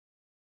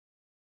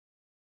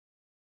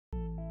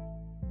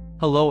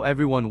Hello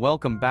everyone,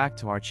 welcome back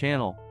to our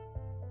channel.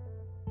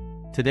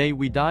 Today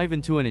we dive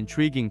into an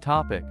intriguing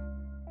topic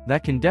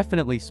that can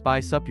definitely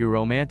spice up your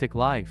romantic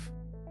life.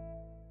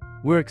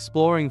 We're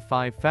exploring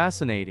 5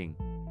 fascinating,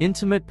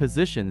 intimate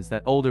positions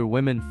that older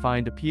women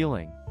find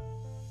appealing.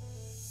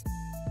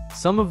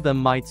 Some of them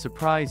might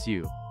surprise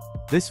you.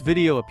 This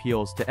video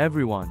appeals to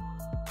everyone,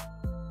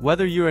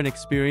 whether you're an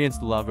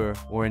experienced lover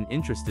or an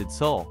interested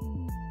soul.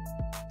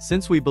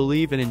 Since we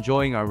believe in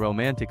enjoying our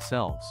romantic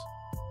selves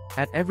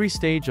at every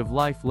stage of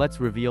life, let's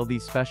reveal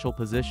these special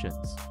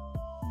positions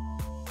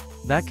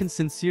that can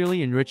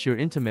sincerely enrich your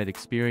intimate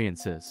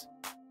experiences.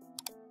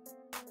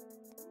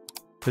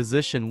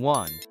 Position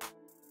 1.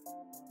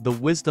 The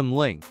Wisdom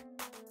Link.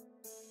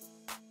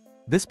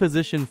 This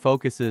position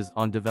focuses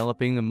on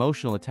developing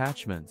emotional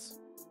attachments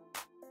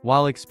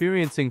while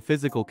experiencing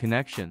physical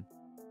connection.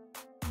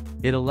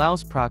 It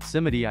allows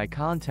proximity, eye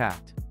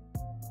contact,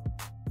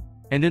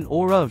 and an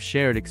aura of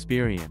shared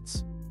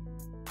experience.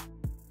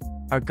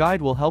 Our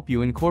guide will help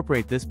you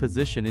incorporate this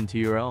position into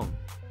your own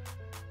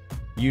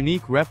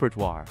unique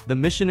repertoire. The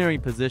missionary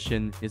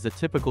position is a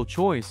typical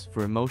choice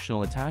for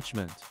emotional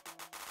attachment.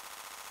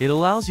 It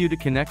allows you to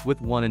connect with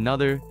one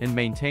another and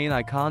maintain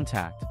eye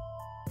contact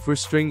for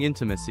string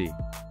intimacy.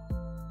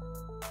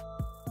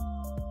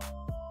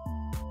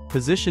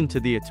 Position to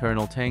the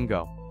Eternal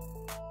Tango.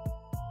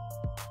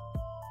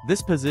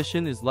 This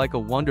position is like a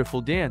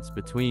wonderful dance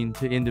between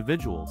two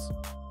individuals.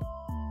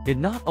 It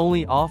not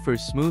only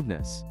offers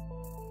smoothness,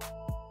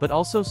 but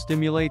also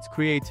stimulates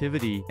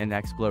creativity and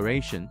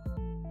exploration.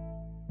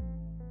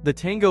 The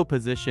tango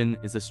position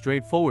is a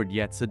straightforward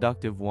yet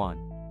seductive one,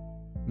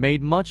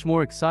 made much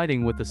more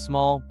exciting with a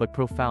small but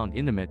profound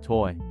intimate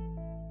toy.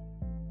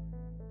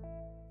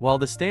 While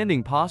the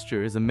standing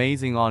posture is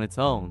amazing on its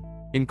own,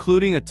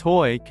 including a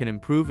toy can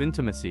improve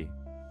intimacy,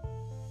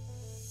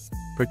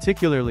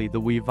 particularly the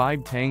We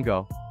Vibe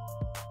Tango.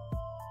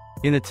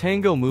 In a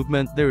tango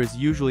movement, there is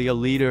usually a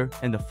leader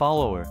and a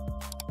follower.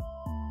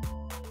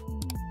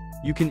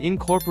 You can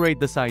incorporate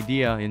this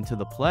idea into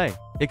the play,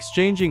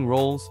 exchanging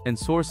roles and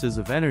sources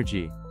of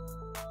energy.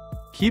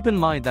 Keep in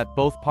mind that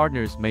both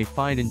partners may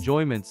find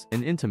enjoyments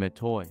in intimate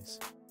toys.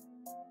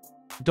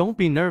 Don't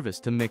be nervous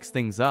to mix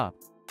things up.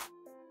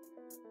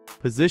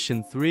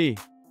 Position 3.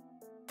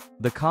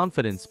 The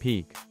Confidence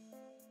Peak.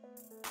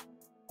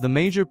 The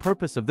major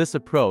purpose of this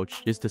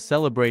approach is to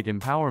celebrate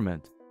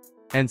empowerment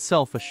and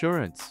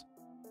self-assurance.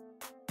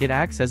 It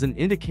acts as an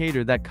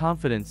indicator that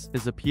confidence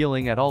is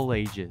appealing at all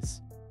ages.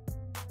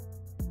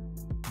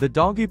 The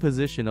doggy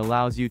position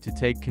allows you to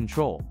take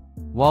control,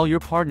 while your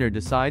partner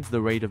decides the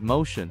rate of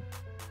motion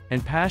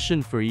and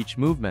passion for each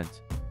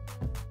movement.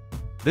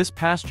 This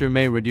posture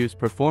may reduce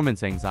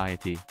performance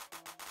anxiety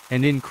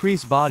and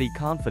increase body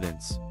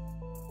confidence,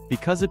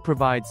 because it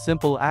provides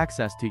simple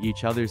access to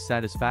each other's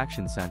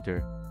satisfaction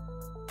center.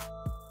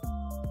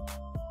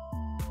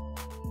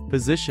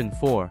 Position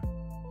 4.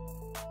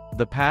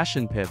 The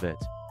Passion Pivot.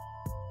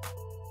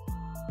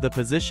 The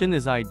position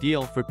is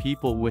ideal for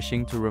people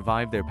wishing to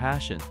revive their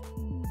passion.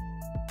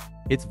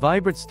 It's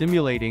vibrant,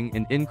 stimulating,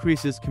 and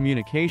increases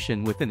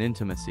communication within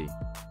intimacy.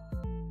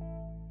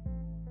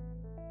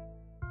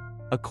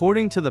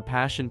 According to the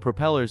Passion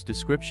Propeller's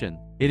description,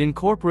 it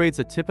incorporates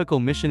a typical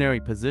missionary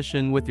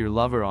position with your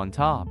lover on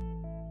top.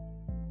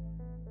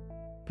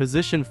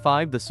 Position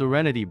 5. The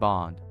Serenity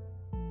Bond.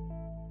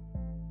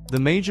 The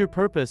major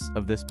purpose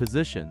of this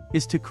position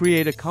is to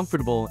create a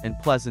comfortable and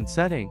pleasant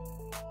setting.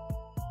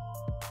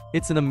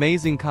 It's an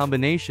amazing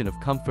combination of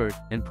comfort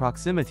and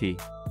proximity,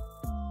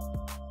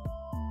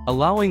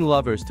 allowing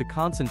lovers to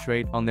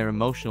concentrate on their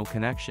emotional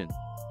connection.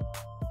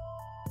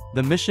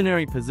 The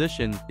missionary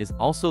position is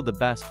also the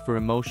best for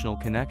emotional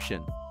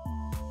connection,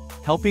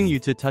 helping you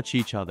to touch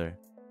each other,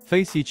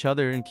 face each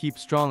other, and keep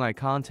strong eye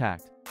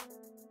contact.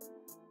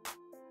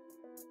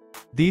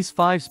 These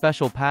 5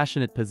 special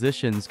passionate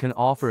positions can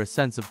offer a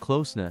sense of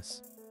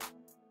closeness,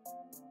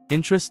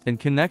 interest, and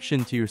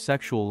connection to your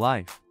sexual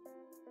life,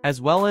 as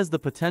well as the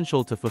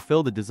potential to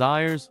fulfill the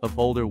desires of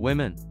older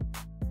women.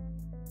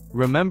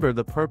 Remember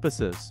the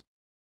purposes